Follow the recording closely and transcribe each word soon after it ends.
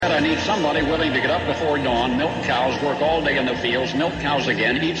I need somebody willing to get up before dawn, milk cows, work all day in the fields, milk cows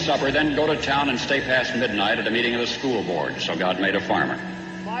again, eat supper, then go to town and stay past midnight at a meeting of the school board. So God made a farmer.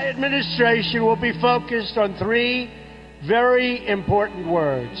 My administration will be focused on three very important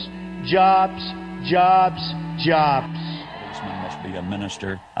words: jobs, jobs, jobs. A policeman must be a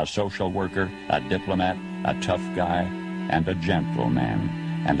minister, a social worker, a diplomat, a tough guy, and a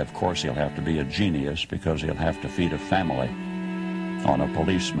gentleman. And of course he'll have to be a genius because he'll have to feed a family on a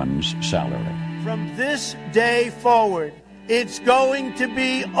policeman's salary. From this day forward, it's going to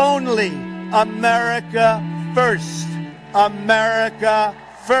be only America first. America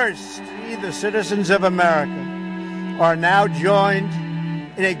first. We, the citizens of America, are now joined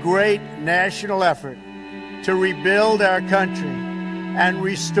in a great national effort to rebuild our country and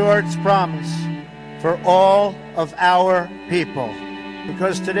restore its promise for all of our people.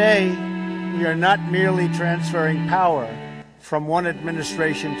 Because today, we are not merely transferring power from one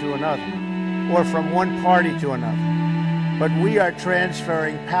administration to another, or from one party to another, but we are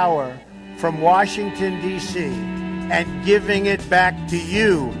transferring power from Washington, D.C., and giving it back to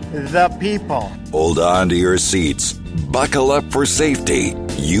you, the people. Hold on to your seats. Buckle up for safety.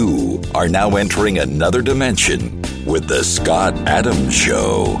 You are now entering another dimension with the Scott Adams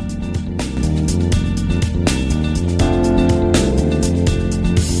Show.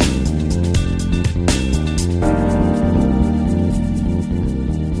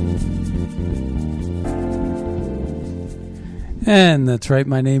 And that's right.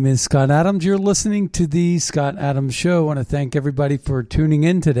 My name is Scott Adams. You're listening to the Scott Adams Show. I want to thank everybody for tuning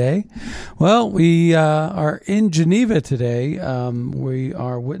in today. Well, we are in Geneva today. We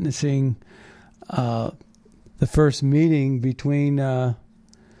are witnessing the first meeting between Biden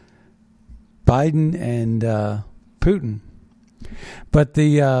and Putin. But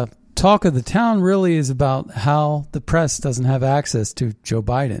the talk of the town really is about how the press doesn't have access to Joe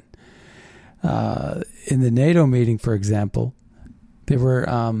Biden. In the NATO meeting, for example, they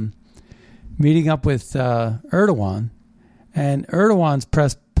were meeting up with Erdogan, and Erdogan's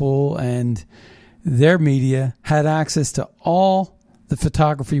press pool and their media had access to all the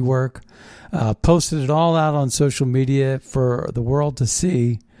photography work, posted it all out on social media for the world to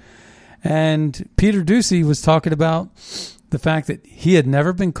see. And Peter Doocy was talking about the fact that he had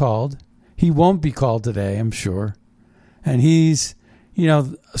never been called. He won't be called today, I'm sure. And he's, you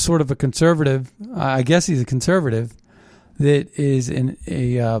know, sort of a conservative. I guess he's a conservative that is in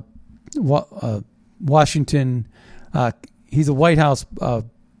a Washington. He's a White House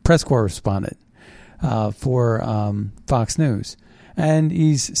press correspondent for Fox News, and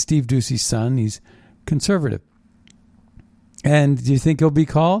he's Steve Doocy's son. He's conservative. And do you think he'll be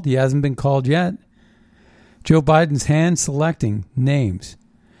called? He hasn't been called yet. Joe Biden's hand selecting names,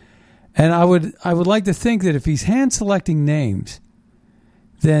 and I would like to think that if he's hand selecting names,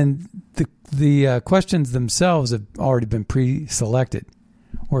 then the questions themselves have already been pre-selected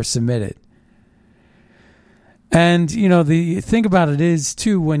or submitted. And, you know, the thing about it is,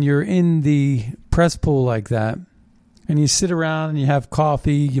 too, when you're in the press pool like that and you sit around and you have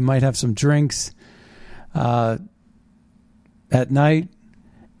coffee, you might have some drinks at night,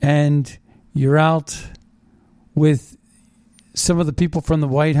 and you're out with some of the people from the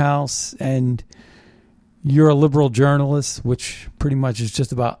White House, and you're a liberal journalist, which pretty much is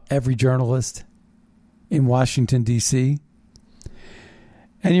just about every journalist in Washington, D.C.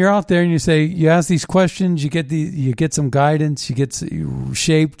 And you're out there and you ask these questions, you get some guidance, you get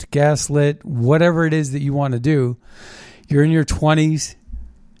shaped, gaslit, whatever it is that you want to do. You're in your 20s.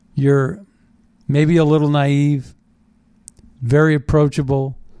 You're maybe a little naive, very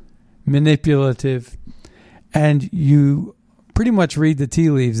approachable, manipulative, and you pretty much read the tea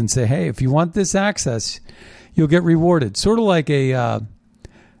leaves and say, hey, if you want this access, you'll get rewarded. Sort of like a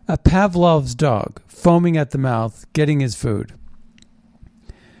Pavlov's dog foaming at the mouth, getting his food.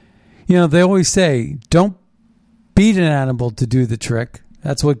 You know, they always say, don't beat an animal to do the trick.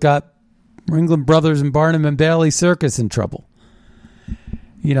 That's what got Ringling Brothers and Barnum and Bailey Circus in trouble.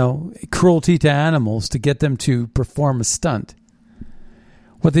 You know, cruelty to animals to get them to perform a stunt.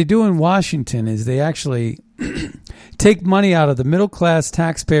 What they do in Washington is they actually take money out of the middle-class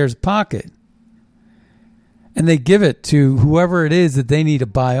taxpayer's pocket and they give it to whoever it is that they need to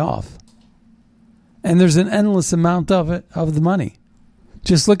buy off. And there's an endless amount of it, of the money.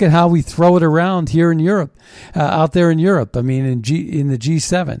 Just look at how we throw it around here in Europe, out there in Europe. I mean, in the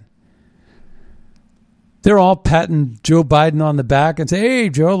G7. They're all patting Joe Biden on the back and say, hey,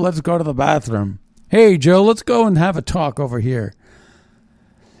 Joe, let's go to the bathroom. Hey, Joe, let's go and have a talk over here.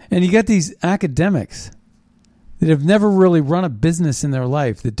 And you get these academics that have never really run a business in their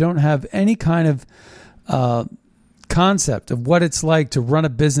life, that don't have any kind of concept of what it's like to run a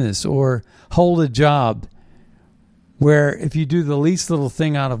business or hold a job where if you do the least little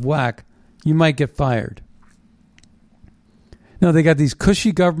thing out of whack, you might get fired. No, they got these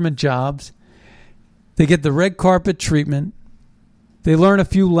cushy government jobs. They get the red carpet treatment. They learn a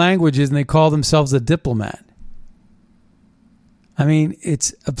few languages and they call themselves a diplomat. I mean,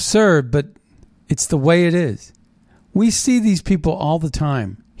 it's absurd, but it's the way it is. We see these people all the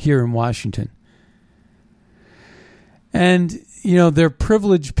time here in Washington. And, you know, they're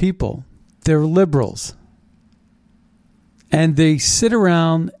privileged people. They're liberals. And they sit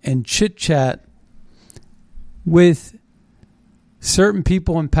around and chit-chat with certain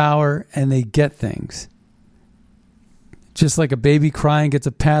people in power and they get things. Just like a baby crying gets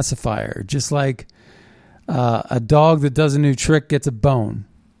a pacifier. Just like a dog that does a new trick gets a bone.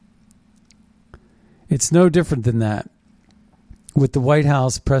 It's no different than that with the White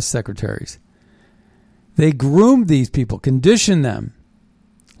House press secretaries. They groom these people, condition them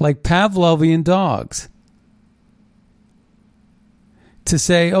like Pavlovian dogs to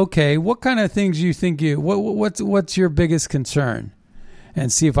say, okay, what kind of things you think what's your biggest concern?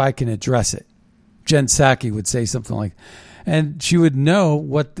 And see if I can address it. Jen Psaki would say something like, and she would know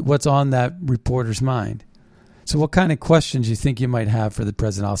what's on that reporter's mind. So what kind of questions you think you might have for the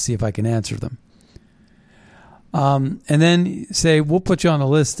president? I'll see if I can answer them. And then say, we'll put you on a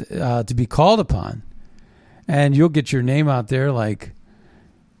list to be called upon. And you'll get your name out there like,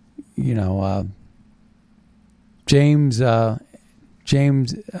 you know, James Anton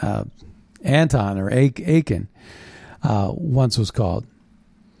or Aiken once was called.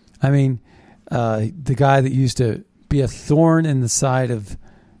 I mean, the guy that used to be a thorn in the side of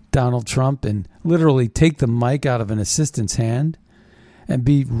Donald Trump and literally take the mic out of an assistant's hand and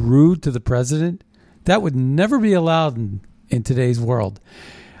be rude to the president, that would never be allowed in today's world.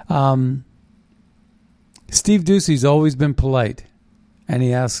 Steve Doocy's always been polite, and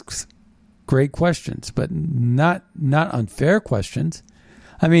he asks great questions, but not unfair questions.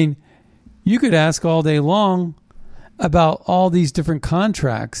 I mean, you could ask all day long about all these different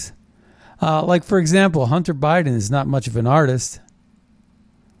contracts. Like, for example, Hunter Biden is not much of an artist.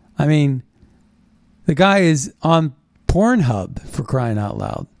 I mean, the guy is on Pornhub, for crying out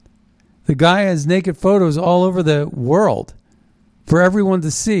loud. The guy has naked photos all over the world for everyone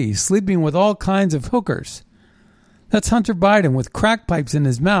to see, sleeping with all kinds of hookers. That's Hunter Biden with crack pipes in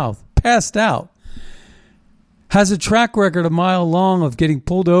his mouth, passed out. Has a track record a mile long of getting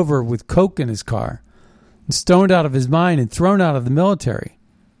pulled over with coke in his car, and stoned out of his mind and thrown out of the military.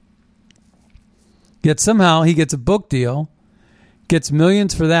 Yet somehow he gets a book deal, gets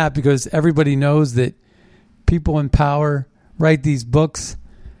millions for that because everybody knows that people in power write these books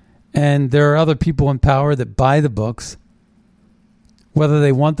and there are other people in power that buy the books, whether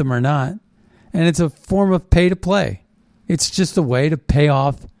they want them or not. And it's a form of pay to play. It's just a way to pay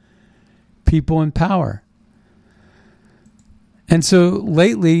off people in power. And so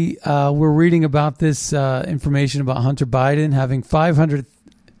lately, we're reading about this information about Hunter Biden having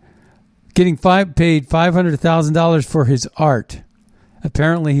getting paid $500,000 for his art.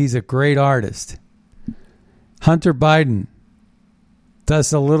 Apparently, he's a great artist. Hunter Biden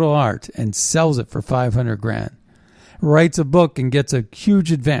does a little art and sells it for $500,000. Writes a book and gets a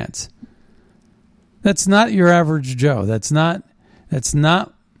huge advance. That's not your average Joe. That's not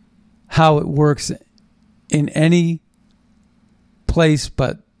how it works in any place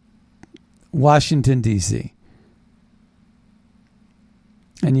but Washington, D.C.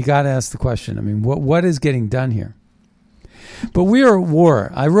 And you got to ask the question, I mean, what is getting done here? But we are at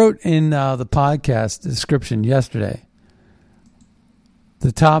war. I wrote in the podcast description yesterday,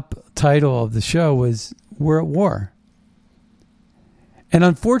 the top title of the show was, We're at War. And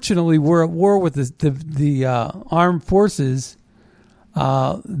unfortunately, we're at war with the armed forces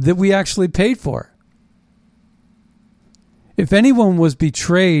that we actually paid for. If anyone was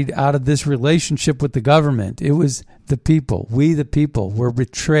betrayed out of this relationship with the government, it was the people. We, the people, were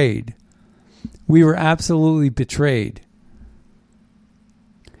betrayed. We were absolutely betrayed.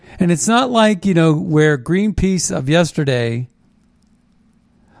 And it's not like, you know, where Greenpeace of yesterday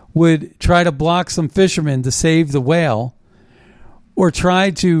would try to block some fishermen to save the whale, or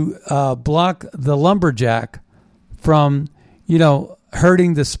try to block the lumberjack from, you know,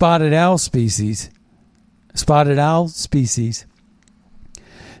 hurting the spotted owl species.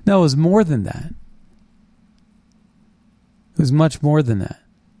 No, it was more than that. It was much more than that.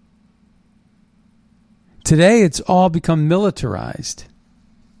 Today, it's all become militarized.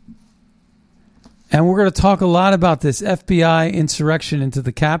 And we're going to talk a lot about this FBI insurrection into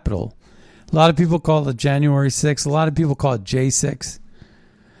the Capitol. A lot of people call it January 6th. A lot of people call it J6.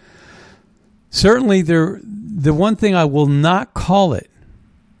 Certainly, the one thing I will not call it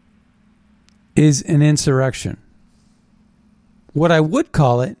is an insurrection. What I would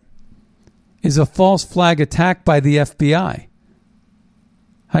call it is a false flag attack by the FBI.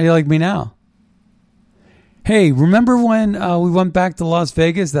 How do you like me now? Hey, remember when we went back to Las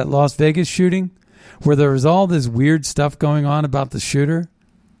Vegas, that Las Vegas shooting, where there was all this weird stuff going on about the shooter?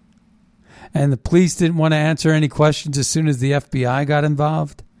 And the police didn't want to answer any questions as soon as the FBI got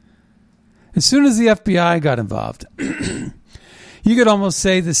involved? As soon as the FBI got involved, you could almost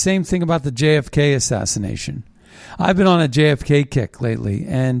say the same thing about the JFK assassination. I've been on a JFK kick lately,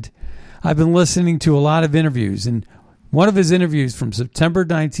 and I've been listening to a lot of interviews. And one of his interviews from September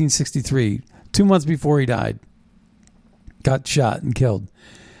 1963, 2 months before he died, got shot and killed.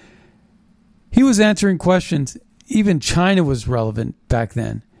 He was answering questions. Even China was relevant back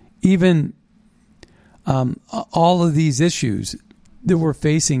then. Even all of these issues that we're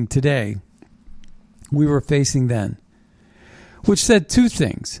facing today, we were facing then. Which said two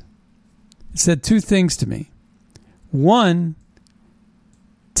things. It said two things to me. One,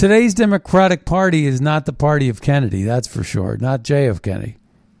 today's Democratic Party is not the party of Kennedy, that's for sure. Not JF Kennedy.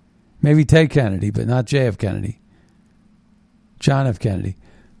 Maybe Ted Kennedy, but not JF Kennedy. John F. Kennedy.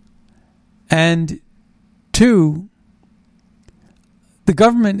 And two, the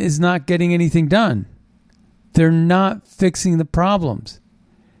government is not getting anything done. They're not fixing the problems.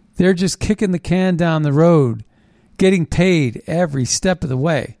 They're just kicking the can down the road, getting paid every step of the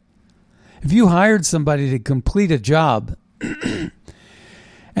way. If you hired somebody to complete a job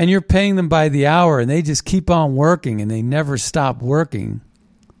and you're paying them by the hour and they just keep on working and they never stop working,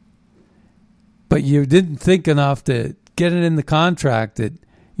 but you didn't think enough to get it in the contract that,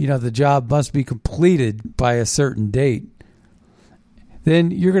 you know, the job must be completed by a certain date, then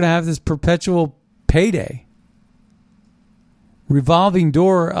you're going to have this perpetual payday, revolving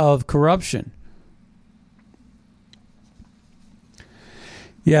door of corruption.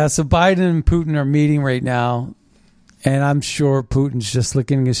 Yeah, so Biden and Putin are meeting right now, and I'm sure Putin's just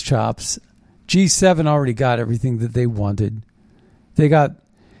licking his chops. G7 already got everything that they wanted. They're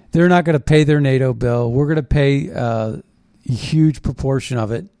not going to pay their NATO bill. We're going to pay a huge proportion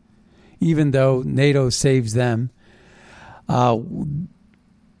of it, even though NATO saves them. And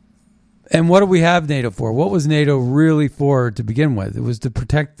what do we have NATO for? What was NATO really for to begin with? It was to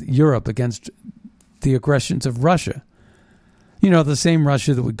protect Europe against the aggressions of Russia. You know, the same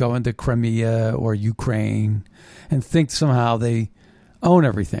Russia that would go into Crimea or Ukraine and think somehow they own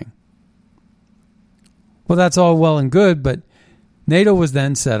everything. Well, that's all well and good, but NATO was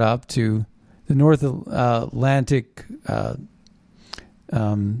then set up to the North Atlantic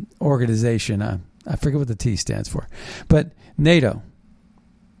Organization. I forget what the T stands for. But NATO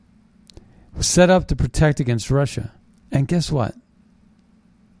was set up to protect against Russia. And guess what?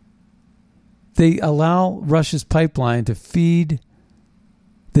 They allow Russia's pipeline to feed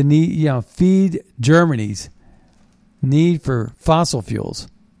feed Germany's need for fossil fuels.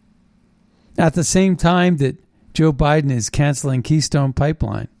 At the same time that Joe Biden is canceling Keystone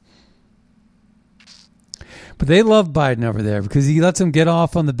Pipeline. But they love Biden over there because he lets them get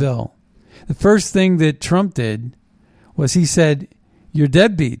off on the bill. The first thing that Trump did was he said, "You're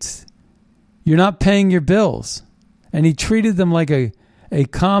deadbeats. You're not paying your bills." And he treated them like a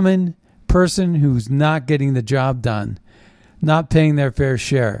common person who's not getting the job done, not paying their fair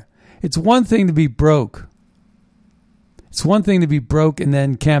share. It's one thing to be broke. It's one thing to be broke and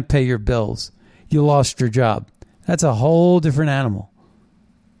then can't pay your bills. You lost your job. That's a whole different animal.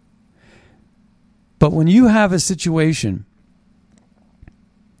 But when you have a situation,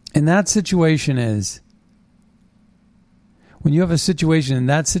 and that situation is,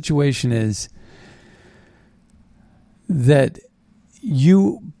 that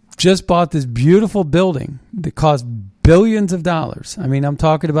you just bought this beautiful building that cost billions of dollars. I mean, I'm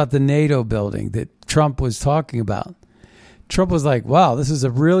talking about the NATO building that Trump was talking about. Trump was like, wow, this is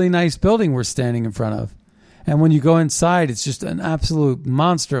a really nice building we're standing in front of. And when you go inside, it's just an absolute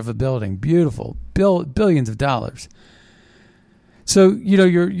monster of a building. Beautiful. Billions of dollars. So, you know,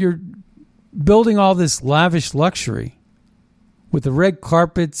 you're building all this lavish luxury with the red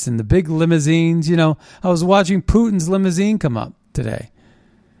carpets and the big limousines. You know, I was watching Putin's limousine come up today.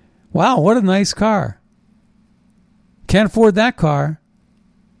 Wow, what a nice car. Can't afford that car.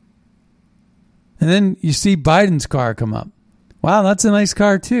 And then you see Biden's car come up. Wow, that's a nice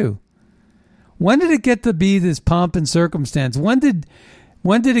car too. When did it get to be this pomp and circumstance? When did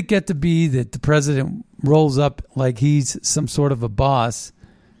it get to be that the president rolls up like he's some sort of a boss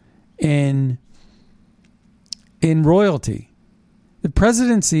in royalty? The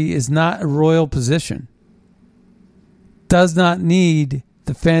presidency is not a royal position. Does not need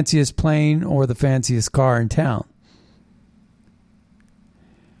the fanciest plane or the fanciest car in town.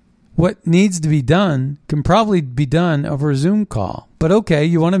 What needs to be done can probably be done over a Zoom call. But okay,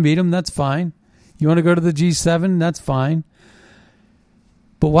 you want to meet them, that's fine. You want to go to the G7, that's fine.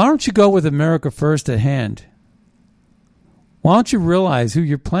 But why don't you go with America First at hand? Why don't you realize who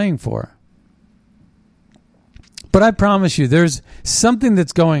you're playing for? But I promise you, there's something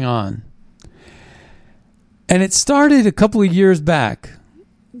that's going on. And it started a couple of years back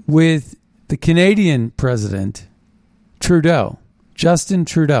with the Canadian president, Trudeau, Justin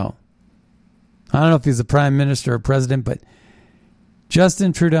Trudeau. I don't know if he's the prime minister or president, but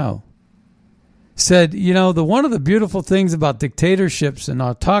Justin Trudeau said, you know, one of the beautiful things about dictatorships and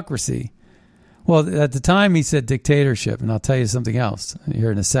autocracy, well, at the time he said dictatorship, and I'll tell you something else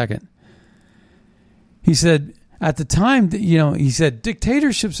here in a second. He said, at the time, you know, he said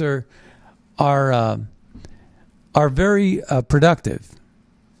dictatorships are very productive.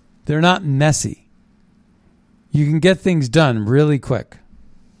 They're not messy. You can get things done really quick.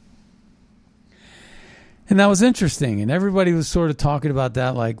 And that was interesting, and everybody was sort of talking about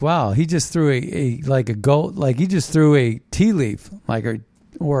that, like, wow, he just threw he just threw a tea leaf,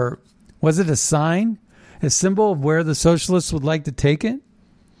 or was it a sign, a symbol of where the socialists would like to take it?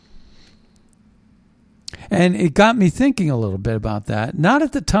 And it got me thinking a little bit about that. Not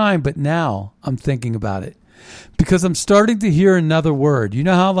at the time, but now I'm thinking about it. Because I'm starting to hear another word. You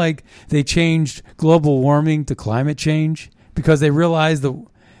know how they changed global warming to climate change? Because they realized the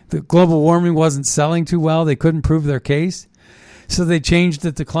global warming wasn't selling too well. They couldn't prove their case. So they changed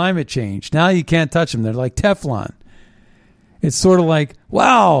it to climate change. Now you can't touch them. They're like Teflon. It's sort of like,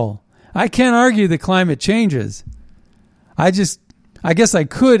 wow, I can't argue that climate changes. I guess I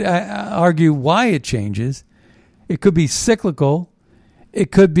could argue why it changes. It could be cyclical.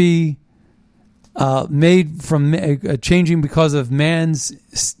 It could be made from changing because of man's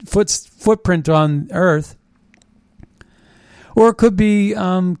footprint on Earth. Or it could be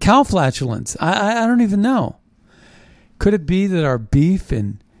cow flatulence. I don't even know. Could it be that our beef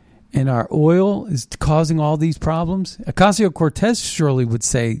and our oil is causing all these problems? Ocasio-Cortez surely would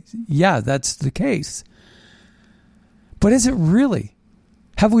say, yeah, that's the case. But is it really?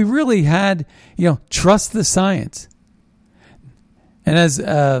 Have we really had, trust the science? And as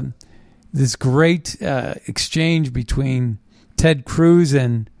this great exchange between Ted Cruz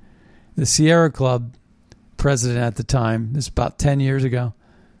and the Sierra Club president at the time, this is about 10 years ago,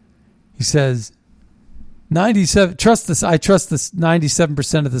 he says, I trust the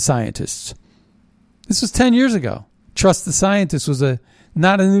 97% of the scientists. This was 10 years ago. Trust the scientists was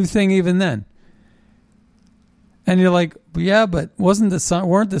not a new thing even then. And you're like, yeah, but weren't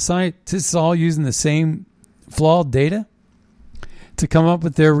the scientists all using the same flawed data to come up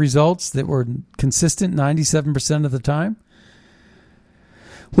with their results that were consistent 97% of the time?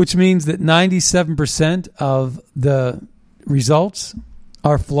 Which means that 97% of the results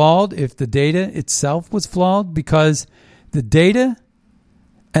are flawed if the data itself was flawed, because the data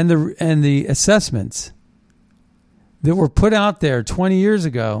and the assessments that were put out there 20 years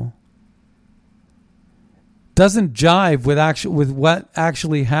ago doesn't jive with what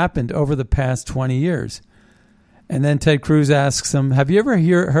actually happened over the past 20 years. And then Ted Cruz asks him, have you ever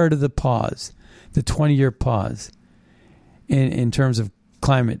heard of the pause, the 20-year pause in terms of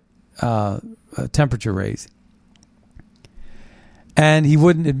climate temperature raise? And he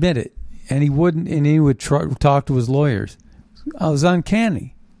wouldn't admit it. And he would talk to his lawyers. It was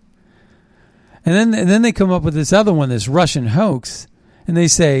uncanny. And then they come up with this other one, this Russian hoax, and they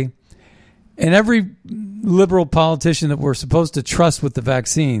say, and every liberal politician that we're supposed to trust with the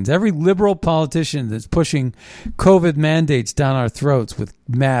vaccines, every liberal politician that's pushing COVID mandates down our throats with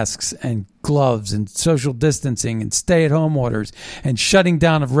masks and gloves and social distancing and stay-at-home orders and shutting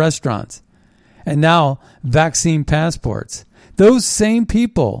down of restaurants, and now vaccine passports. Those same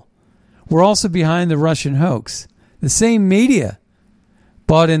people were also behind the Russian hoax. The same media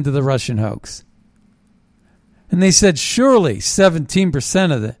bought into the Russian hoax. And they said, surely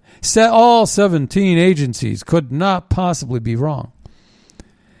 17% of all 17 agencies could not possibly be wrong.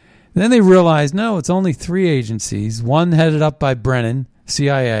 Then they realized, no, it's only 3 agencies. One headed up by Brennan,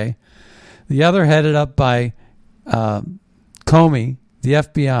 CIA. The other headed up by Comey, the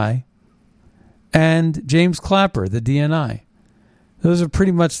FBI. And James Clapper, the DNI. Those are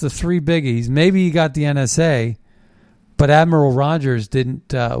pretty much the 3 biggies. Maybe you got the NSA, but Admiral Rogers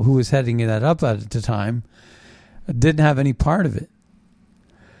didn't, who was heading that up at the time, didn't have any part of it.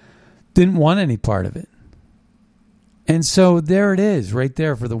 Didn't want any part of it. And so there it is, right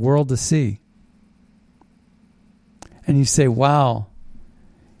there for the world to see. And you say, wow,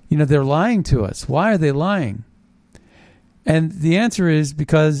 they're lying to us. Why are they lying? And the answer is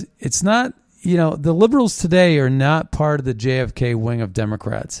because it's not, the liberals today are not part of the JFK wing of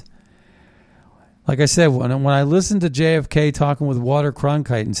Democrats. Like I said, when I listened to JFK talking with Walter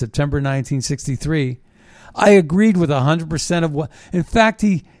Cronkite in September 1963, I agreed with 100% of what... In fact,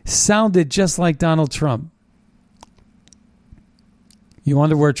 he sounded just like Donald Trump. You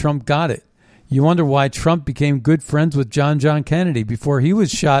wonder where Trump got it. You wonder why Trump became good friends with John Kennedy before he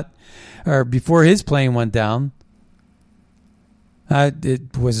was shot, or before his plane went down.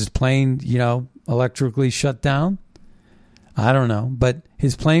 It was his plane, electrically shut down? I don't know, but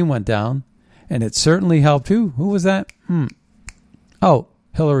his plane went down. And it certainly helped. Who was that? Oh,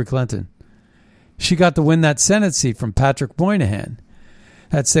 Hillary Clinton. She got to win that Senate seat from Patrick Moynihan.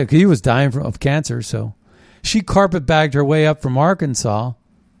 That's it. He was dying of cancer, so she carpetbagged her way up from Arkansas,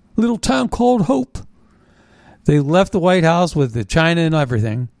 a little town called Hope. They left the White House with the China and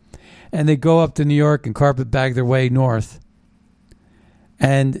everything, and they go up to New York and carpetbag their way north.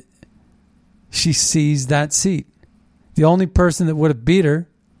 And she seized that seat. The only person that would have beat her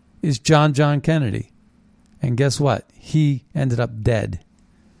is John Kennedy. And guess what? He ended up dead.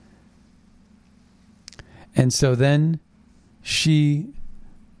 And so then she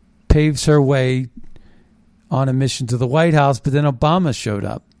paves her way on a mission to the White House, but then Obama showed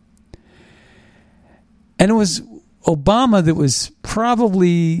up. And it was Obama that was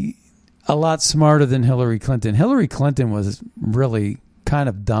probably a lot smarter than Hillary Clinton. Hillary Clinton was really kind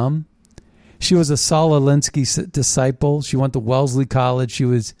of dumb. She was a Saul Alinsky disciple. She went to Wellesley College. She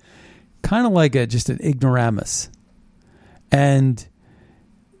was kind of like just an ignoramus. And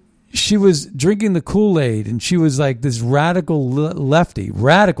she was drinking the Kool-Aid, and she was like this radical lefty,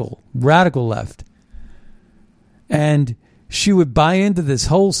 radical left. And she would buy into this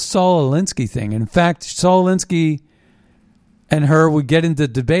whole Saul Alinsky thing. In fact, Saul Alinsky and her would get into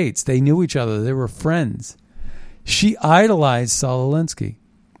debates. They knew each other. They were friends. She idolized Saul Alinsky.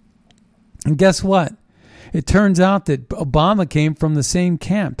 And guess what? It turns out that Obama came from the same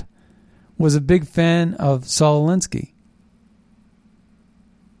camp, was a big fan of Saul Alinsky.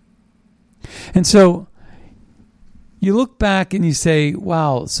 And so you look back and you say,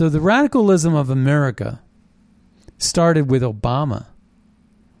 wow, so the radicalism of America started with Obama,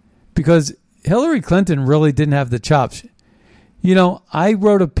 because Hillary Clinton really didn't have the chops. I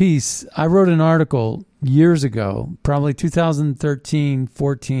wrote an article years ago, probably 2013,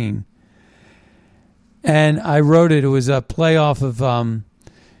 14, and I wrote it. It was a playoff of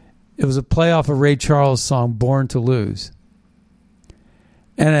Ray Charles' song "Born to Lose,"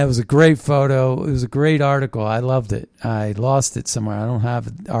 and it was a great photo. It was a great article. I loved it. I lost it somewhere. I don't have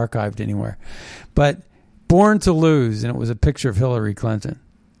it archived anywhere, but "Born to Lose," and it was a picture of Hillary Clinton.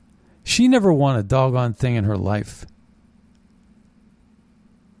 She never won a doggone thing in her life.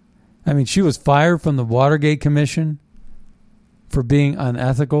 I mean, she was fired from the Watergate Commission for being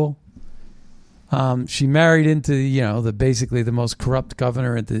unethical. She married into, basically the most corrupt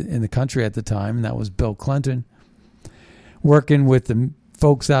governor in the country at the time, and that was Bill Clinton, working with the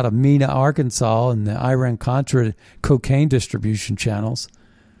folks out of Mena, Arkansas, and the Iran-Contra cocaine distribution channels.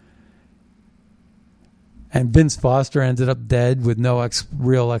 And Vince Foster ended up dead with no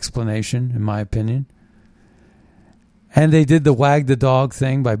real explanation, in my opinion. And they did the wag the dog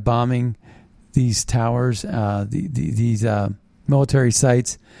thing by bombing these towers, these military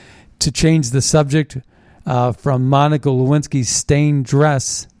sites, to change the subject from Monica Lewinsky's stained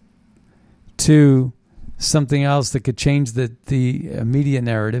dress to something else that could change the media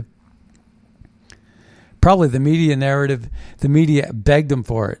narrative. Probably the media begged them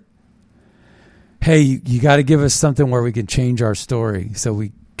for it. Hey, you got to give us something where we can change our story so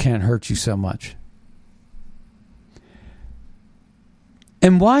we can't hurt you so much.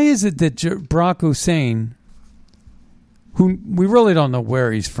 And why is it that Barack Hussein, who we really don't know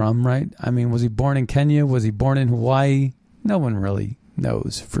where he's from, right? I mean, was he born in Kenya? Was he born in Hawaii? No one really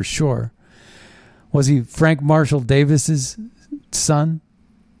knows for sure. Was he Frank Marshall Davis's son?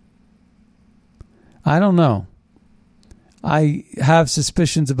 I don't know. I have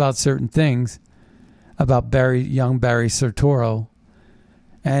suspicions about certain things, about young Barry Soetoro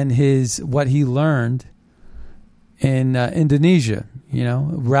and what he learned in Indonesia,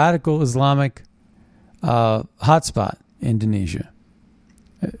 radical Islamic hotspot, Indonesia.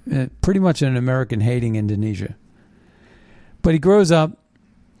 Pretty much an American-hating Indonesia. But he grows up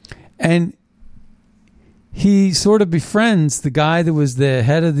and he sort of befriends the guy that was the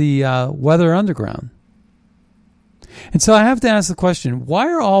head of the Weather Underground. And so I have to ask the question,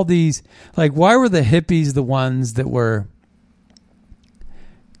 why are all these, why were the hippies the ones that were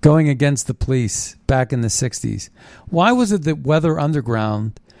going against the police back in the 60s? Why was it that Weather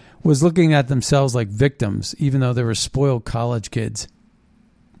Underground was looking at themselves like victims, even though they were spoiled college kids.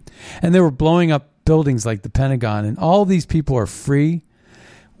 And they were blowing up buildings like the Pentagon. And all these people are free.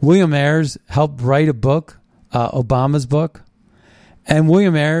 William Ayers helped write a book, Obama's book. And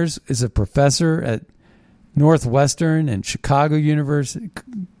William Ayers is a professor at Northwestern and Chicago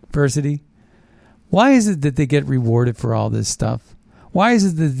University. Why is it that they get rewarded for all this stuff? Why is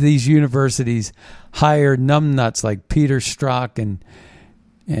it that these universities hire numbnuts like Peter Strzok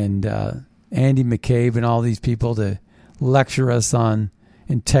and Andy McCabe and all these people to lecture us on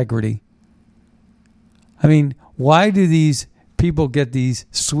integrity? I mean, why do these people get these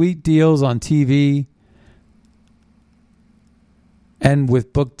sweet deals on TV and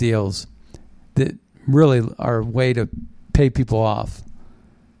with book deals that really are a way to pay people off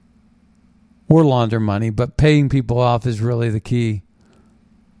or launder money, but paying people off is really the key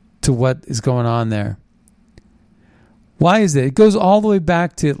to what is going on there? Why is it? It goes all the way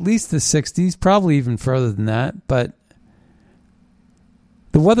back to at least the 60s, probably even further than that, but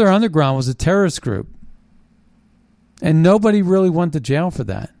the Weather Underground was a terrorist group, and nobody really went to jail for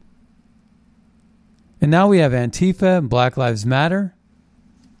that. And now we have Antifa and Black Lives Matter.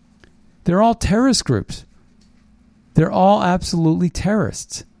 They're all terrorist groups. They're all absolutely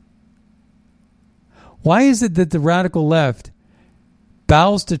terrorists. Why is it that the radical left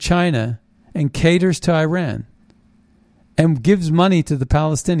bows to China and caters to Iran and gives money to the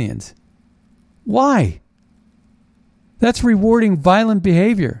Palestinians? Why? That's rewarding violent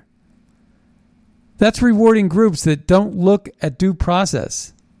behavior. That's rewarding groups that don't look at due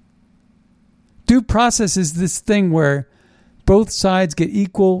process. Due process is this thing where both sides get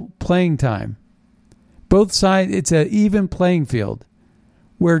equal playing time. Both sides, it's an even playing field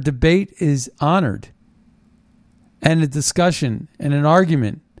where debate is honored and a discussion and an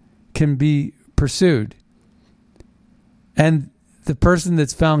argument can be pursued. And the person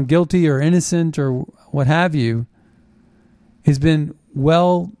that's found guilty or innocent or what have you has been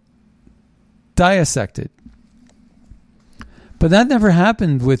well dissected. But that never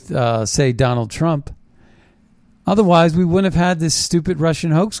happened with, say, Donald Trump. Otherwise, we wouldn't have had this stupid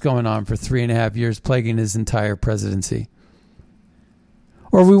Russian hoax going on for 3.5 years, plaguing his entire presidency.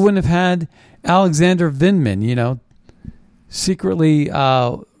 Or we wouldn't have had Alexander Vindman, secretly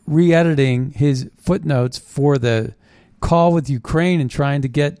re-editing his footnotes for the call with Ukraine and trying to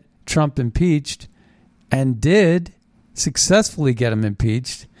get Trump impeached, and did successfully get him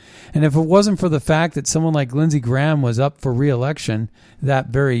impeached. And if it wasn't for the fact that someone like Lindsey Graham was up for re-election that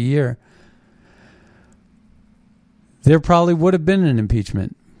very year, there probably would have been an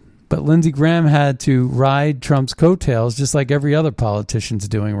impeachment. But Lindsey Graham had to ride Trump's coattails, just like every other politician's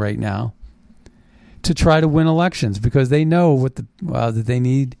doing right now, to try to win elections, because they know what that they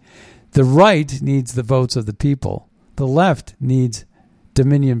need. The right needs the votes of the people. The left needs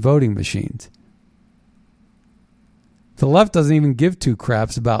Dominion voting machines. The left doesn't even give two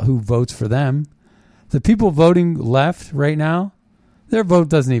craps about who votes for them. The people voting left right now, their vote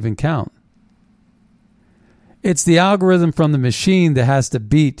doesn't even count. It's the algorithm from the machine that has to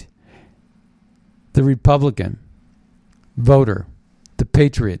beat the Republican voter, the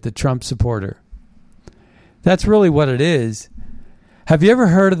patriot, the Trump supporter. That's really what it is. Have you ever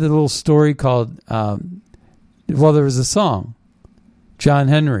heard of the little story called, there was a song, John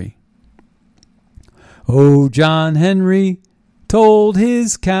Henry. Oh, John Henry told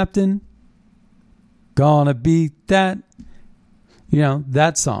his captain, gonna beat that.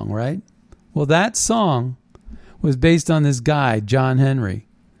 That song, right? Well, that song was based on this guy, John Henry,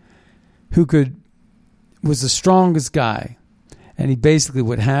 who was the strongest guy. And he basically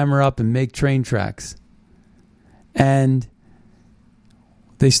would hammer up and make train tracks. And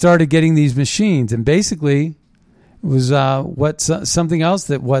they started getting these machines, and basically it was something else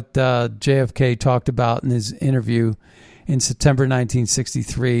that what JFK talked about in his interview in September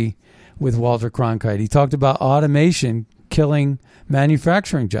 1963 with Walter Cronkite. He talked about automation killing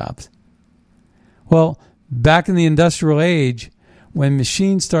manufacturing jobs. Well, back in the industrial age, when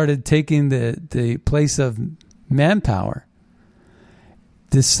machines started taking the place of manpower,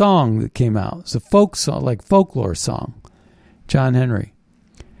 this song that came out, it's a folk song, like folklore song, John Henry.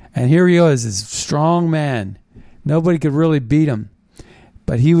 And here he was, this strong man. Nobody could really beat him.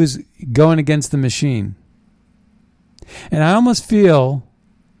 But he was going against the machine. And I almost feel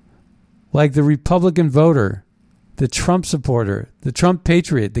like the Republican voter, the Trump supporter, the Trump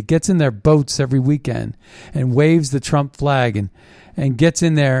patriot that gets in their boats every weekend and waves the Trump flag and gets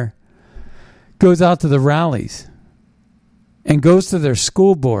in there, goes out to the rallies and goes to their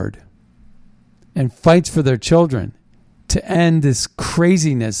school board and fights for their children to end this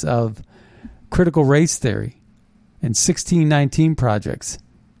craziness of critical race theory and 1619 projects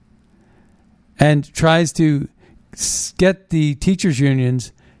and tries to get the teachers'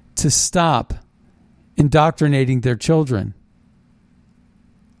 unions to stop indoctrinating their children.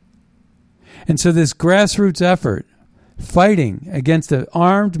 And so this grassroots effort fighting against an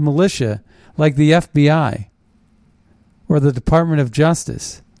armed militia like the FBI or the Department of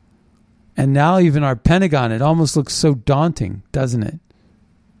Justice, and now even our Pentagon, it almost looks so daunting, doesn't it?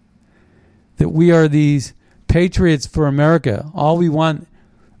 That we are these patriots for America. All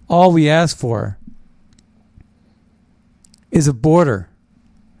we ask for is a border.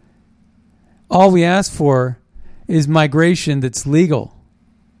 All we ask for is migration that's legal.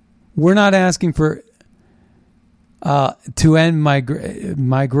 We're not asking for to end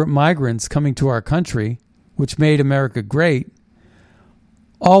migrants coming to our country, which made America great.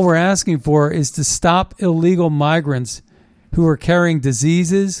 All we're asking for is to stop illegal migrants who are carrying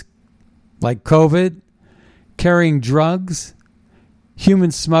diseases like COVID, carrying drugs,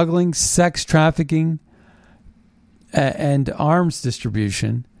 human smuggling, sex trafficking, and arms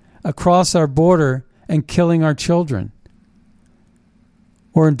distribution across our border and killing our children,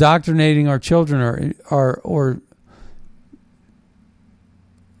 or indoctrinating our children, or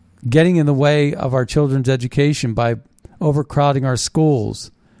getting in the way of our children's education by overcrowding our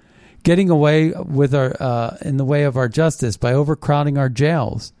schools, getting away with our in the way of our justice by overcrowding our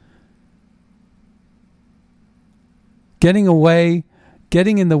jails, getting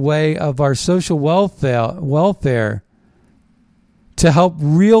in the way of our social welfare to help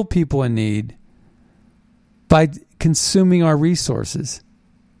real people in need by consuming our resources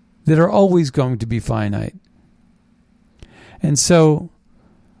that are always going to be finite. And so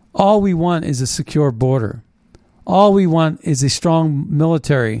all we want is a secure border. All we want is a strong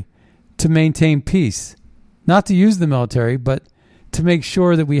military to maintain peace. Not to use the military, but to make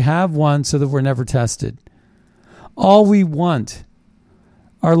sure that we have one so that we're never tested. All we want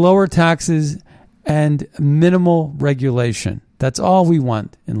are lower taxes and minimal regulation. That's all we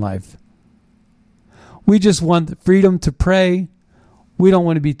want in life. We just want the freedom to pray. We don't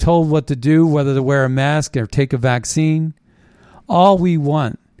want to be told what to do, whether to wear a mask or take a vaccine. All we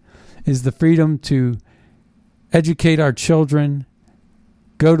want is the freedom to educate our children,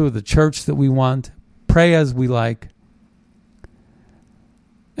 go to the church that we want, pray as we like.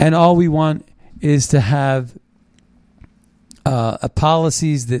 And all we want is to have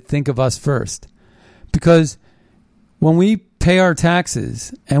policies that think of us first. Because when we pay our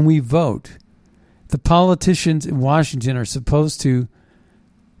taxes and we vote, the politicians in Washington are supposed to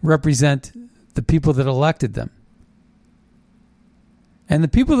represent the people that elected them. And the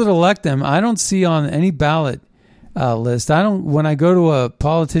people that elect them, I don't see on any ballot list. When I go to a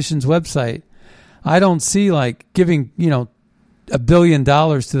politician's website, I don't see like giving, $1 billion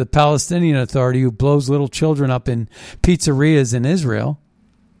to the Palestinian Authority who blows little children up in pizzerias in Israel.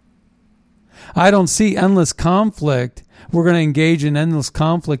 I don't see endless conflict. We're going to engage in endless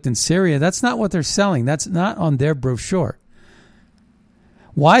conflict in Syria. That's not what they're selling. That's not on their brochure.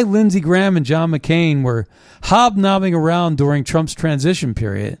 Why Lindsey Graham and John McCain were hobnobbing around during Trump's transition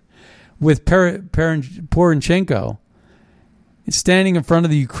period with Poroshenko standing in front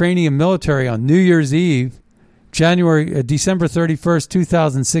of the Ukrainian military on New Year's Eve, December 31st,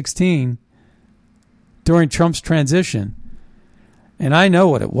 2016, during Trump's transition. And I know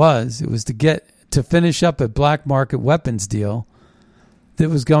what it was. It was to finish up a black market weapons deal that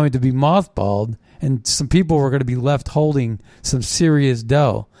was going to be mothballed, and some people were going to be left holding some serious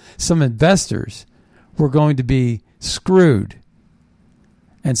dough. Some investors were going to be screwed.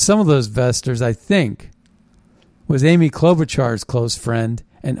 And some of those investors, I think, was Amy Klobuchar's close friend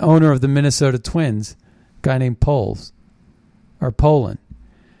and owner of the Minnesota Twins, a guy named Poland.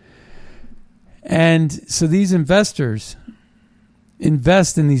 And so these investors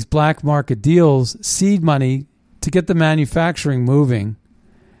invest in these black market deals, seed money to get the manufacturing moving,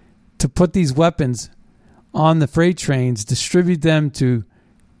 to put these weapons on the freight trains, distribute them to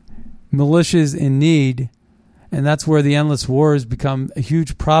militias in need, and that's where the endless wars become a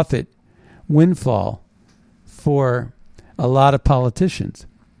huge profit windfall for a lot of politicians.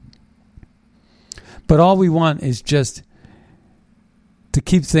 But all we want is just to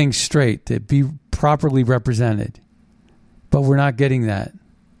keep things straight, to be properly represented. But we're not getting that.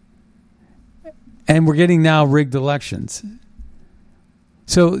 And we're getting now rigged elections.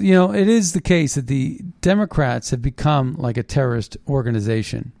 So, it is the case that the Democrats have become like a terrorist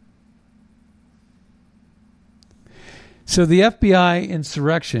organization. So the FBI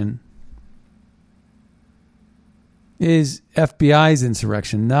insurrection is FBI's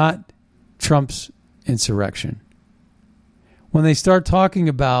insurrection, not Trump's insurrection. When they start talking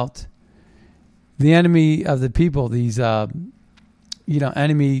about the enemy of the people, these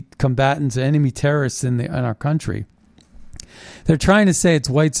enemy combatants, enemy terrorists in our country. They're trying to say it's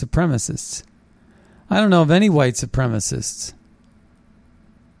white supremacists. I don't know of any white supremacists.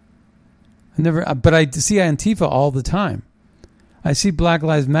 But I see Antifa all the time. I see Black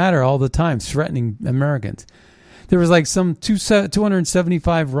Lives Matter all the time threatening Americans. There was like some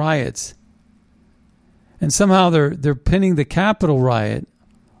 275 riots, and somehow they're pinning the Capitol riot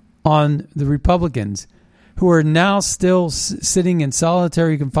on the Republicans, who are now still sitting in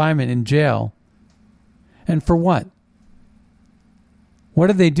solitary confinement in jail. And for what? What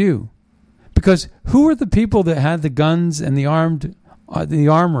did they do? Because who are the people that had the guns and the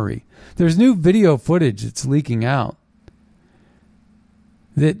armory? There's new video footage that's leaking out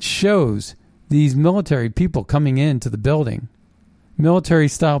that shows these military people coming into the building.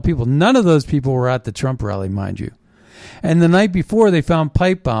 Military-style people. None of those people were at the Trump rally, mind you. And the night before, they found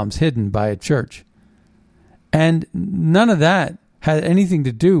pipe bombs hidden by a church. And none of that had anything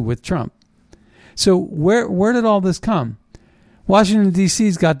to do with Trump. So where did all this come? Washington,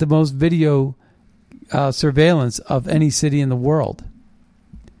 D.C.'s got the most video surveillance of any city in the world.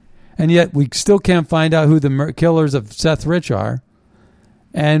 And yet we still can't find out who the killers of Seth Rich are.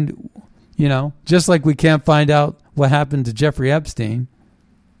 And, just like we can't find out what happened to Jeffrey Epstein,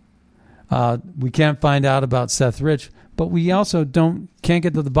 we can't find out about Seth Rich, but we also can't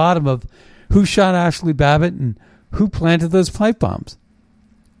get to the bottom of who shot Ashley Babbitt and who planted those pipe bombs.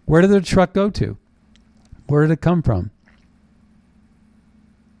 Where did the truck go to? Where did it come from?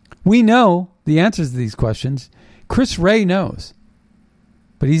 We know the answers to these questions. Chris Wray knows,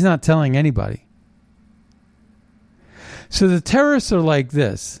 but he's not telling anybody. So the terrorists are like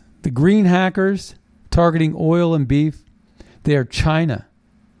this. The green hackers targeting oil and beef, they are China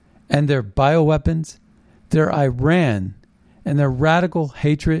and their bioweapons, they're Iran and their radical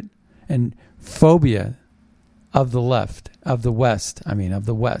hatred and phobia of the left, of the West.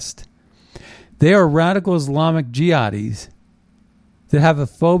 They are radical Islamic jihadis that have a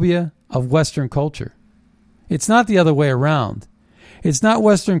phobia of Western culture. It's not the other way around. It's not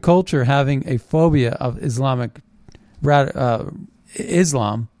Western culture having a phobia of Islam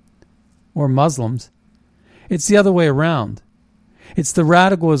or Muslims. It's the other way around. It's the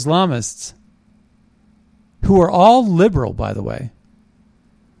radical Islamists, who are all liberal, by the way,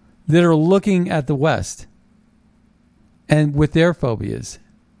 that are looking at the West and with their phobias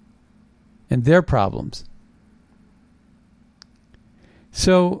and their problems.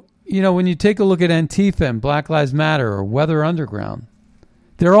 So, when you take a look at Antifa and Black Lives Matter or Weather Underground,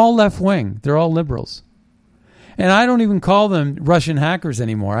 they're all left-wing. They're all liberals. And I don't even call them Russian hackers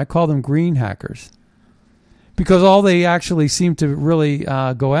anymore. I call them green hackers. Because all they actually seem to really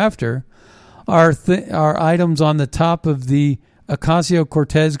go after are items on the top of the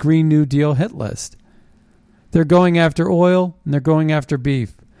Ocasio-Cortez Green New Deal hit list. They're going after oil and they're going after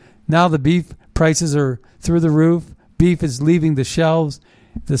beef. Now the beef prices are through the roof. Beef is leaving the shelves.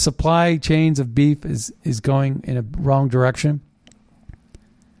 The supply chains of beef is going in a wrong direction.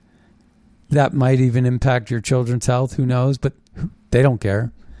 That might even impact your children's health. Who knows? But they don't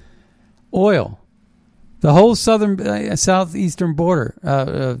care. Oil. The whole southeastern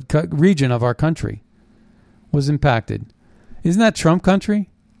border region of our country was impacted. Isn't that Trump country?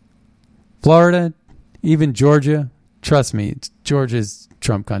 Florida, even Georgia. Trust me, Georgia's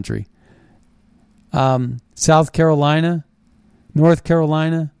Trump country. South Carolina, North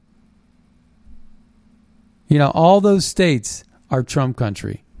Carolina. All those states are Trump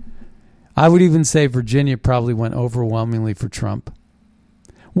country. I would even say Virginia probably went overwhelmingly for Trump.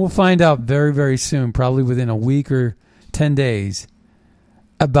 We'll find out very, very soon, probably within a week or 10 days,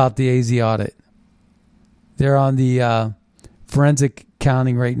 about the AZ audit. They're on the forensic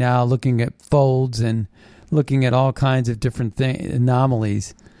counting right now, looking at folds and looking at all kinds of different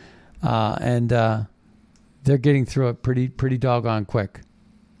anomalies. And they're getting through it pretty doggone quick.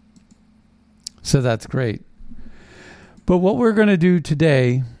 So that's great. But what we're going to do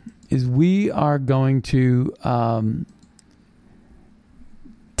today is we are going to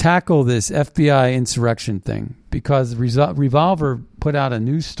tackle this FBI insurrection thing, because Revolver put out a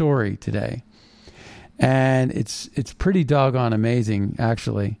new story today, and it's pretty doggone amazing,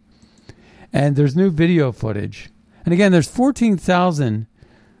 actually. And there's new video footage, and again, there's 14,000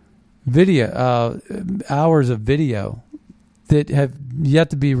 hours of video that have yet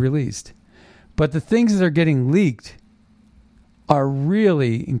to be released, but the things that are getting leaked are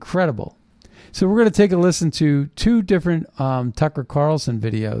really incredible. So we're going to take a listen to two different Tucker Carlson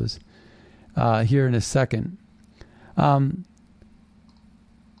videos here in a second.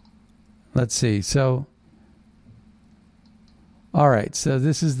 Let's see. So, all right. So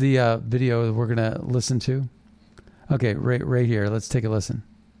this is the video that we're going to listen to. Okay, right here. Let's take a listen.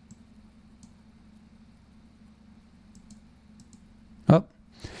 Oh,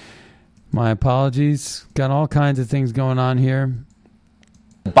 my apologies. Got all kinds of things going on here.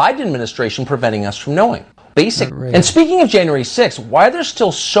 The Biden administration preventing us from knowing. Basic. And speaking of January 6th, why are there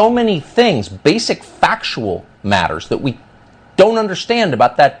still so many things, basic factual matters, that we don't understand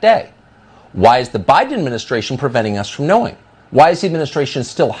about that day? Why is the Biden administration preventing us from knowing? Why is the administration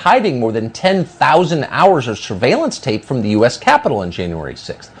still hiding more than 10,000 hours of surveillance tape from the U.S. Capitol on January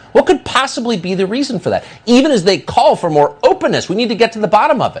 6th? What could possibly be the reason for that? Even as they call for more openness, we need to get to the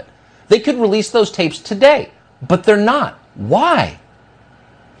bottom of it. They could release those tapes today, but they're not. Why?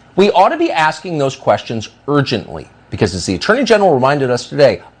 We ought to be asking those questions urgently, because as the Attorney General reminded us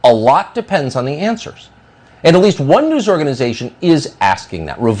today, a lot depends on the answers. And at least one news organization is asking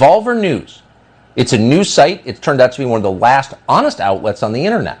that, Revolver News. It's a news site. It's turned out to be one of the last honest outlets on the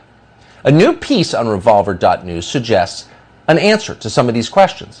internet. A new piece on revolver.news suggests an answer to some of these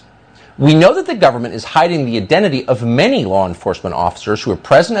questions. We know that the government is hiding the identity of many law enforcement officers who were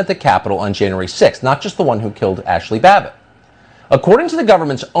present at the Capitol on January 6th, not just the one who killed Ashley Babbitt. According to the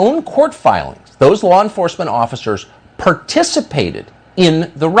government's own court filings, those law enforcement officers participated in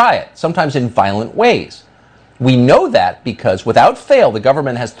the riot, sometimes in violent ways. We know that because, without fail, the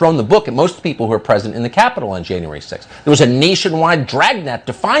government has thrown the book at most people who are present in the Capitol on January 6th. There was a nationwide dragnet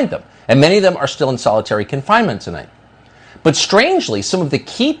to find them, and many of them are still in solitary confinement tonight. But strangely, some of the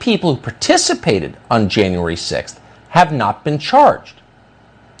key people who participated on January 6th have not been charged.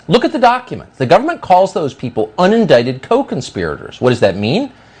 Look at the documents. The government calls those people unindicted co-conspirators. What does that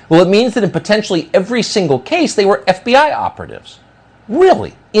mean? Well, it means that in potentially every single case, they were FBI operatives.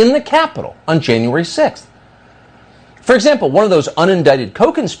 Really? In the Capitol on January 6th. For example, one of those unindicted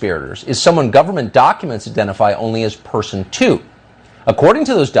co-conspirators is someone government documents identify only as Person 2. According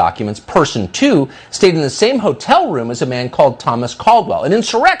to those documents, Person 2 stayed in the same hotel room as a man called Thomas Caldwell, an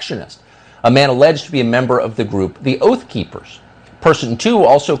insurrectionist, a man alleged to be a member of the group the Oath Keepers. Person 2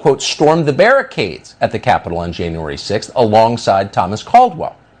 also, quote, stormed the barricades at the Capitol on January 6th alongside Thomas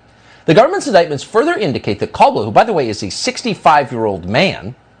Caldwell. The government's indictments further indicate that Caldwell, who, by the way, is a 65-year-old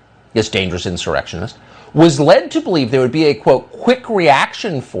man, this dangerous insurrectionist, was led to believe there would be a, quote, quick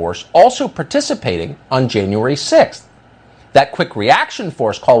reaction force also participating on January 6th. That quick reaction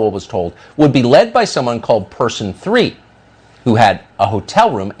force, Caldwell was told, would be led by someone called Person 3, who had a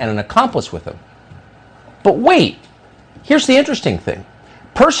hotel room and an accomplice with him. But wait, here's the interesting thing.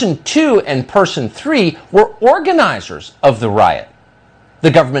 Person 2 and Person 3 were organizers of the riot.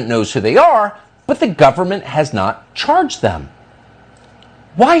 The government knows who they are, but the government has not charged them.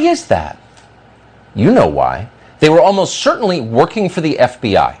 Why is that? You know why. They were almost certainly working for the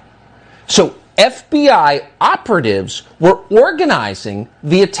FBI. So FBI operatives were organizing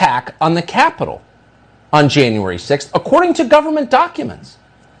the attack on the Capitol on January 6th, according to government documents.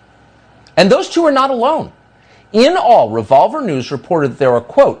 And those two are not alone. In all, Revolver News reported that there are,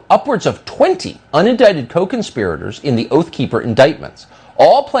 quote, upwards of 20 unindicted co-conspirators in the Oath Keeper indictments,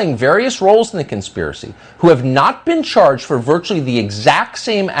 all playing various roles in the conspiracy, who have not been charged for virtually the exact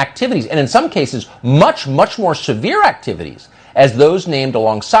same activities, and in some cases, much, much more severe activities, as those named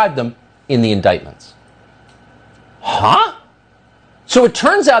alongside them in the indictments. Huh? So it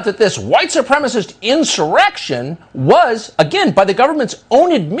turns out that this white supremacist insurrection was, again, by the government's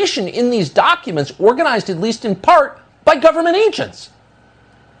own admission in these documents, organized at least in part by government agents.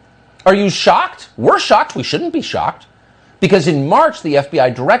 Are you shocked? We're shocked. We shouldn't be shocked. Because in March, the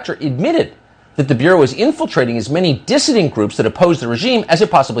FBI director admitted that the Bureau is infiltrating as many dissident groups that oppose the regime as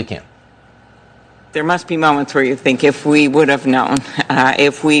it possibly can. There must be moments where you think, if we would have known,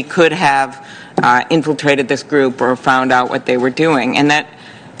 if we could have infiltrated this group or found out what they were doing. And that,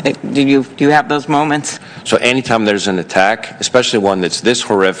 do you have those moments? So anytime there's an attack, especially one that's this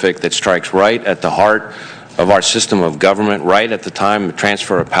horrific, that strikes right at the heart of our system of government, right at the time the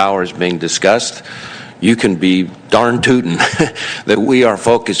transfer of power is being discussed, you can be darn tootin' that we are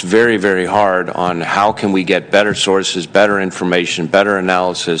focused very, very hard on how can we get better sources, better information, better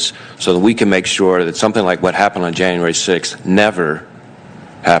analysis, so that we can make sure that something like what happened on January 6th never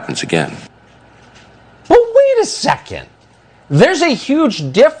happens again. But wait a second. There's a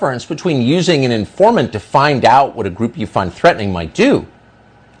huge difference between using an informant to find out what a group you find threatening might do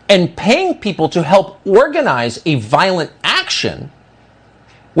and paying people to help organize a violent action,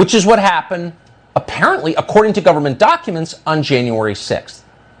 which is what happened, apparently, according to government documents, on January 6th.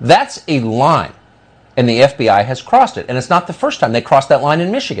 That's a line, and the FBI has crossed it. And it's not the first time they crossed that line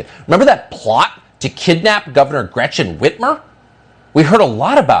in Michigan. Remember that plot to kidnap Governor Gretchen Whitmer? We heard a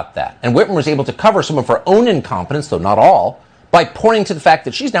lot about that, and Whitmer was able to cover some of her own incompetence, though not all, by pointing to the fact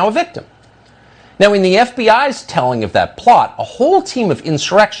that she's now a victim. Now, in the FBI's telling of that plot, a whole team of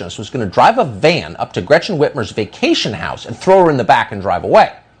insurrectionists was going to drive a van up to Gretchen Whitmer's vacation house and throw her in the back and drive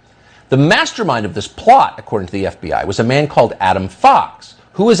away. The mastermind of this plot, according to the FBI, was a man called Adam Fox.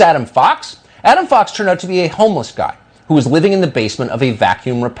 Who was Adam Fox? Adam Fox turned out to be a homeless guy who was living in the basement of a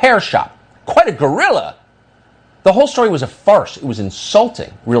vacuum repair shop. Quite a gorilla. The whole story was a farce. It was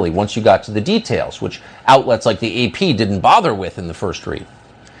insulting, really, once you got to the details, which outlets like the AP didn't bother with in the first read.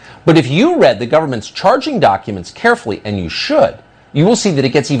 But if you read the government's charging documents carefully, and you should, you will see that it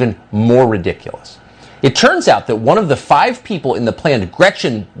gets even more ridiculous. It turns out that one of the 5 people in the planned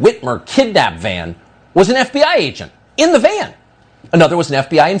Gretchen Whitmer kidnap van was an FBI agent in the van. Another was an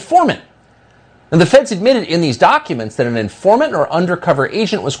FBI informant. And the feds admitted in these documents that an informant or undercover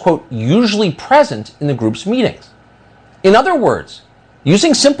agent was, quote, usually present in the group's meetings. In other words,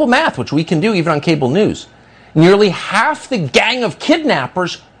 using simple math, which we can do even on cable news, nearly half the gang of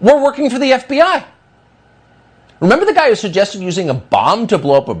kidnappers were working for the FBI. Remember the guy who suggested using a bomb to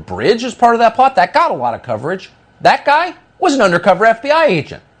blow up a bridge as part of that plot? That got a lot of coverage. That guy was an undercover FBI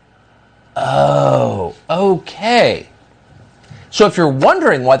agent. Oh, okay. So if you're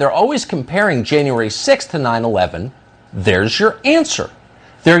wondering why they're always comparing January 6th to 9/11, there's your answer.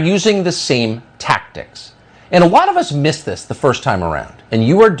 They're using the same tactics. And a lot of us missed this the first time around. And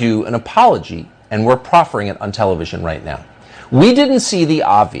you are due an apology, and we're proffering it on television right now. We didn't see the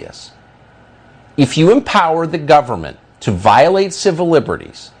obvious. If you empower the government to violate civil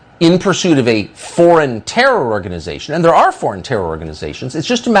liberties in pursuit of a foreign terror organization, and there are foreign terror organizations, it's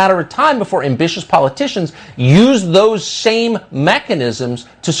just a matter of time before ambitious politicians use those same mechanisms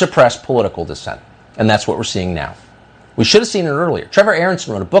to suppress political dissent. And that's what we're seeing now. We should have seen it earlier. Trevor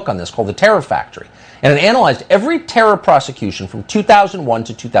Aronson wrote a book on this called The Terror Factory, and it analyzed every terror prosecution from 2001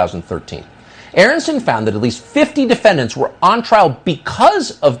 to 2013. Aronson found that at least 50 defendants were on trial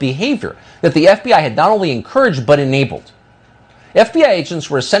because of behavior that the FBI had not only encouraged but enabled. FBI agents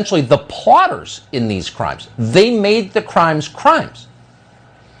were essentially the plotters in these crimes. They made the crimes crimes.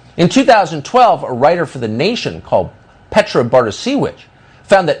 In 2012, a writer for The Nation called Petra Bartosiewicz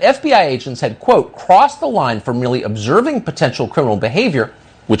found that FBI agents had, quote, crossed the line from merely observing potential criminal behavior,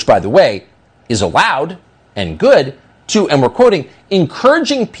 which, by the way, is allowed and good, to, and we're quoting,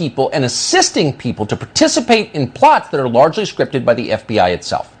 encouraging people and assisting people to participate in plots that are largely scripted by the FBI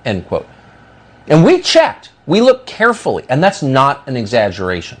itself, end quote. And we checked. We looked carefully, and that's not an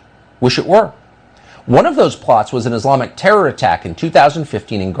exaggeration. Wish it were. One of those plots was an Islamic terror attack in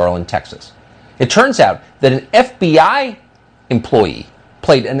 2015 in Garland, Texas. It turns out that an FBI employee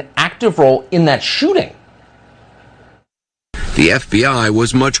played an active role in that shooting. The FBI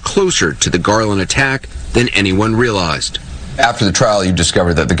was much closer to the Garland attack than anyone realized. After the trial, you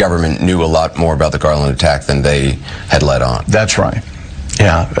discovered that the government knew a lot more about the Garland attack than they had let on. That's right.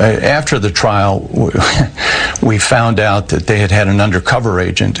 Yeah. After the trial, we found out that they had an undercover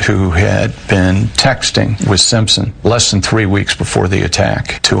agent who had been texting with Simpson less than 3 weeks before the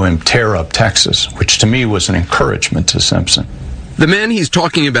attack to him tear up Texas, which to me was an encouragement to Simpson. The man he's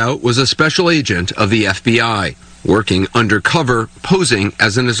talking about was a special agent of the FBI, working undercover, posing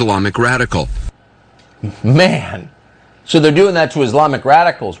as an Islamic radical. Man, so they're doing that to Islamic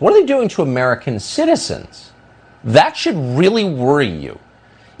radicals. What are they doing to American citizens? That should really worry you.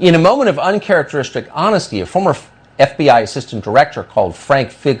 In a moment of uncharacteristic honesty, a former FBI assistant director called Frank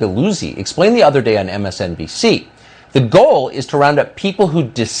Figliuzzi explained the other day on MSNBC, the goal is to round up people who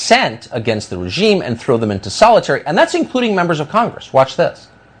dissent against the regime and throw them into solitary, and that's including members of Congress. Watch this.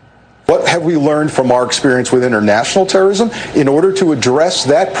 What have we learned from our experience with international terrorism? In order to address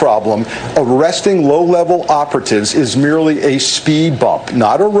that problem, arresting low-level operatives is merely a speed bump,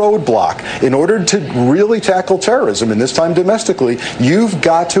 not a roadblock. In order to really tackle terrorism, and this time domestically, you've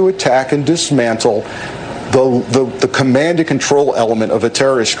got to attack and dismantle the command and control element of a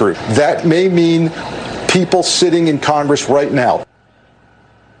terrorist group. That may mean people sitting in Congress right now.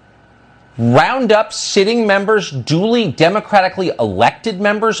 Round up sitting members, duly democratically elected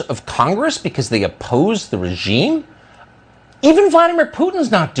members of Congress because they oppose the regime? Even Vladimir Putin's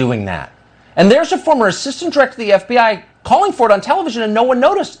not doing that. And there's a former assistant director of the FBI calling for it on television and no one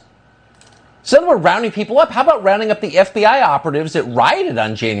noticed. So we're rounding people up. How about rounding up the FBI operatives that rioted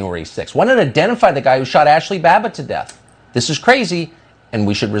on January 6th? Why not identify the guy who shot Ashley Babbitt to death? This is crazy, and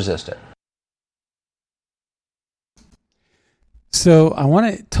we should resist it. So I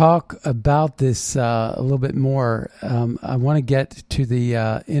want to talk about this a little bit more. I want to get to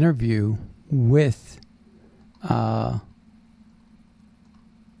the interview with the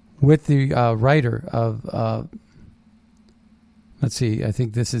writer of. Let's see. I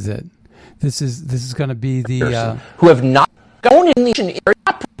think this is it. This is going to be the who have not gone in the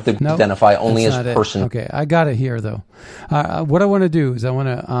area identify only as a person. Okay, I got it here, though. What I want to do is I want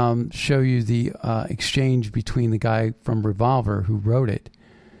to show you the exchange between the guy from Revolver who wrote it.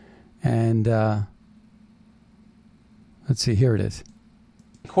 And let's see, here it is.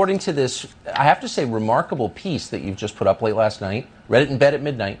 According to this, I have to say, remarkable piece that you've just put up late last night, read it in bed at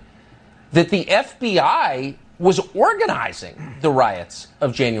midnight, that the FBI was organizing the riots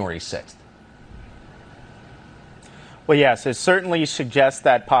of January 6th. Well, yes, it certainly suggests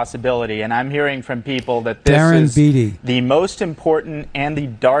that possibility, and I'm hearing from people that this is the most important and the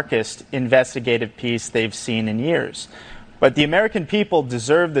darkest investigative piece they've seen in years. But the American people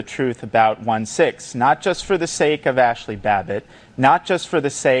deserve the truth about 1-6, not just for the sake of Ashley Babbitt, not just for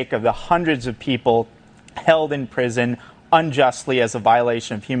the sake of the hundreds of people held in prison unjustly as a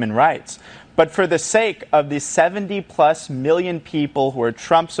violation of human rights, but for the sake of the 70-plus million people who are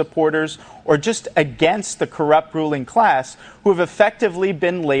Trump supporters or just against the corrupt ruling class who have effectively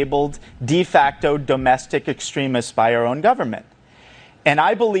been labeled de facto domestic extremists by our own government. And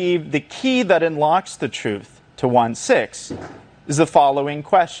I believe the key that unlocks the truth to 1-6 is the following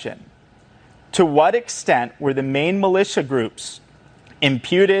question. To what extent were the main militia groups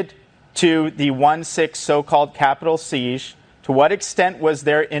imputed to the 1-6 so-called Capitol siege? To what extent was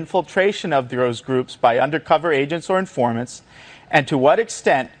there infiltration of those groups by undercover agents or informants? And to what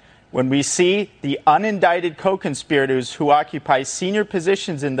extent, when we see the unindicted co-conspirators who occupy senior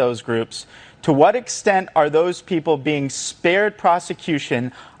positions in those groups, to what extent are those people being spared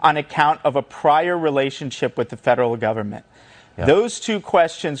prosecution on account of a prior relationship with the federal government? Yeah. Those two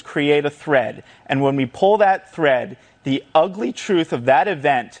questions create a thread. And when we pull that thread, the ugly truth of that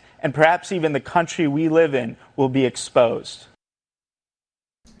event, and perhaps even the country we live in, will be exposed.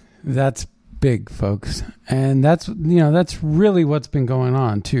 That's big, folks. And that's really what's been going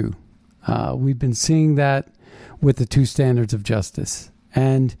on, too. We've been seeing that with the two standards of justice.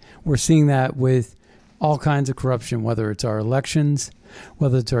 And we're seeing that with all kinds of corruption, whether it's our elections,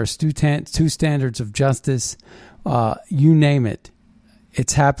 whether it's our two standards of justice, you name it.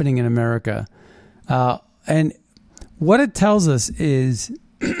 It's happening in America. And what it tells us is,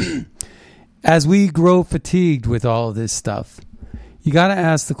 as we grow fatigued with all of this stuff, you got to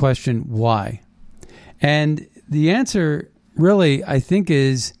ask the question, why? And the answer really, I think,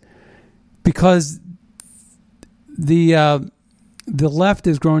 is because the left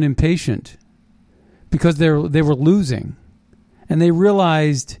has grown impatient because they were losing, and they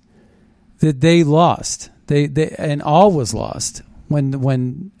realized that they lost. They and all was lost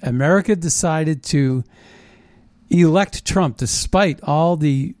when America decided to elect Trump, despite all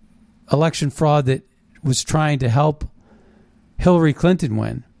the election fraud that was trying to help Hillary Clinton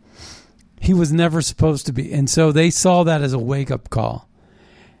win. He was never supposed to be. And so they saw that as a wake-up call.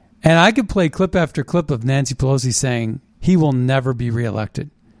 And I could play clip after clip of Nancy Pelosi saying he will never be reelected.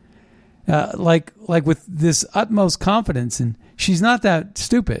 Like with this utmost confidence, and she's not that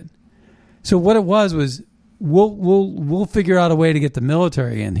stupid. So what it was we'll figure out a way to get the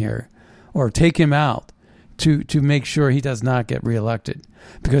military in here or take him out to make sure he does not get reelected.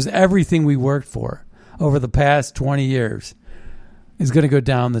 Because everything we worked for over the past 20 years is going to go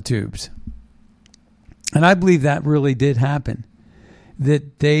down the tubes. And I believe that really did happen.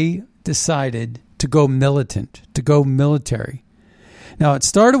 That they decided to go militant, to go military. Now, it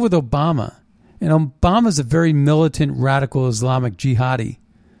started with Obama. And Obama's a very militant, radical Islamic jihadi.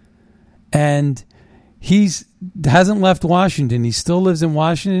 And hasn't left Washington. He still lives in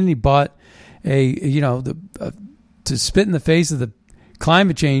Washington. He bought to spit in the face of the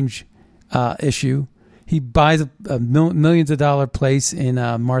climate change issue. He buys a millions of dollar place in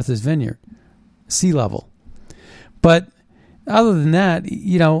Martha's Vineyard, sea level. But other than that,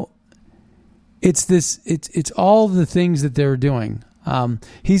 it's all the things that they're doing.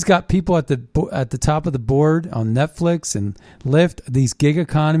 He's got people at the top of the board on Netflix and Lyft. These gig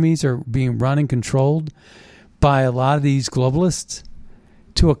economies are being run and controlled by a lot of these globalists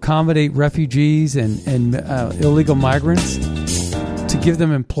to accommodate refugees and illegal migrants, to give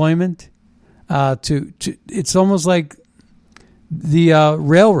them employment. It's almost like the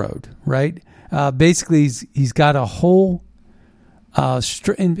railroad, right? Basically, he's got a whole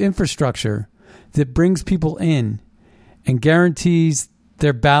infrastructure that brings people in and guarantees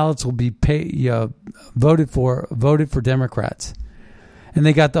their ballots will be voted for Democrats. And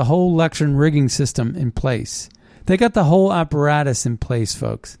they got the whole election rigging system in place. They got the whole apparatus in place,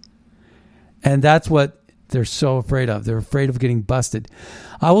 folks. And that's what they're so afraid of. They're afraid of getting busted.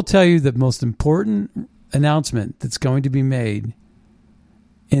 I will tell you the most important announcement that's going to be made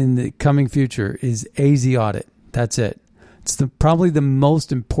in the coming future is AZ audit. That's it. It's probably the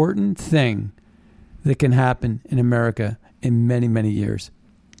most important thing that can happen in America in many, many years.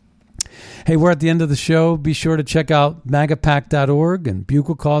 Hey, we're at the end of the show. Be sure to check out magapack.org and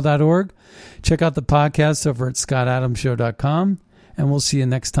buglecall.org. Check out the podcast over at scottadamshow.com. And we'll see you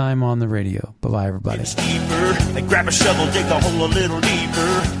next time on the radio. Bye-bye, everybody. Deeper, and grab a shovel, dig a hole a little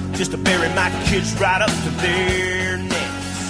deeper, just to bury my kids right up to there.